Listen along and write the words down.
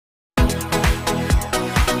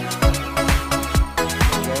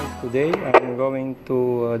Today I'm going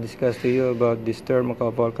to discuss to you about this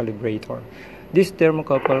thermocouple calibrator. This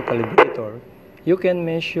thermocouple calibrator, you can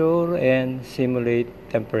measure and simulate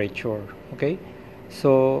temperature. Okay,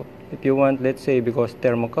 so if you want, let's say, because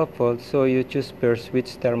thermocouple, so you choose first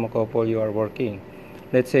which thermocouple you are working.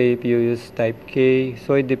 Let's say if you use type K,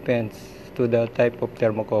 so it depends to the type of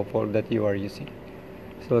thermocouple that you are using.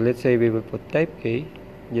 So let's say we will put type K.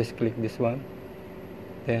 Just click this one,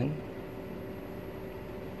 then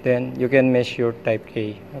you can measure type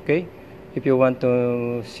K. Okay, if you want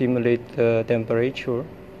to simulate the temperature,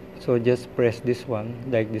 so just press this one,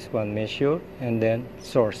 like this one, measure, and then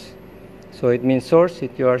source. So it means source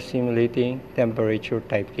if you are simulating temperature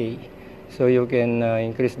type K. So you can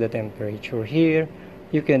increase the temperature here,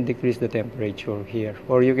 you can decrease the temperature here,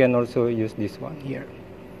 or you can also use this one here.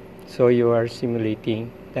 So you are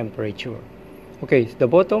simulating temperature. Okay, the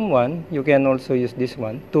bottom one, you can also use this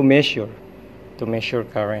one to measure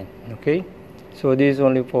current. Okay, so this is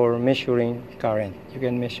only for measuring current. You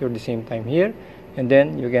can measure the same time here, and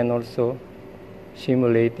then you can also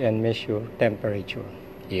simulate and measure temperature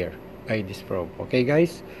here by this probe. Okay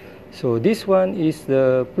guys, so this one is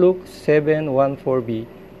the FLUKE 714B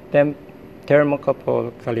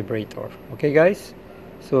thermocouple calibrator. Okay guys,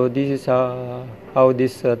 so this is how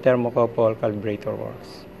this thermocouple calibrator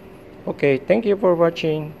works. Okay, thank you for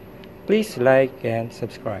watching. Please like and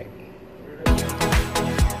subscribe.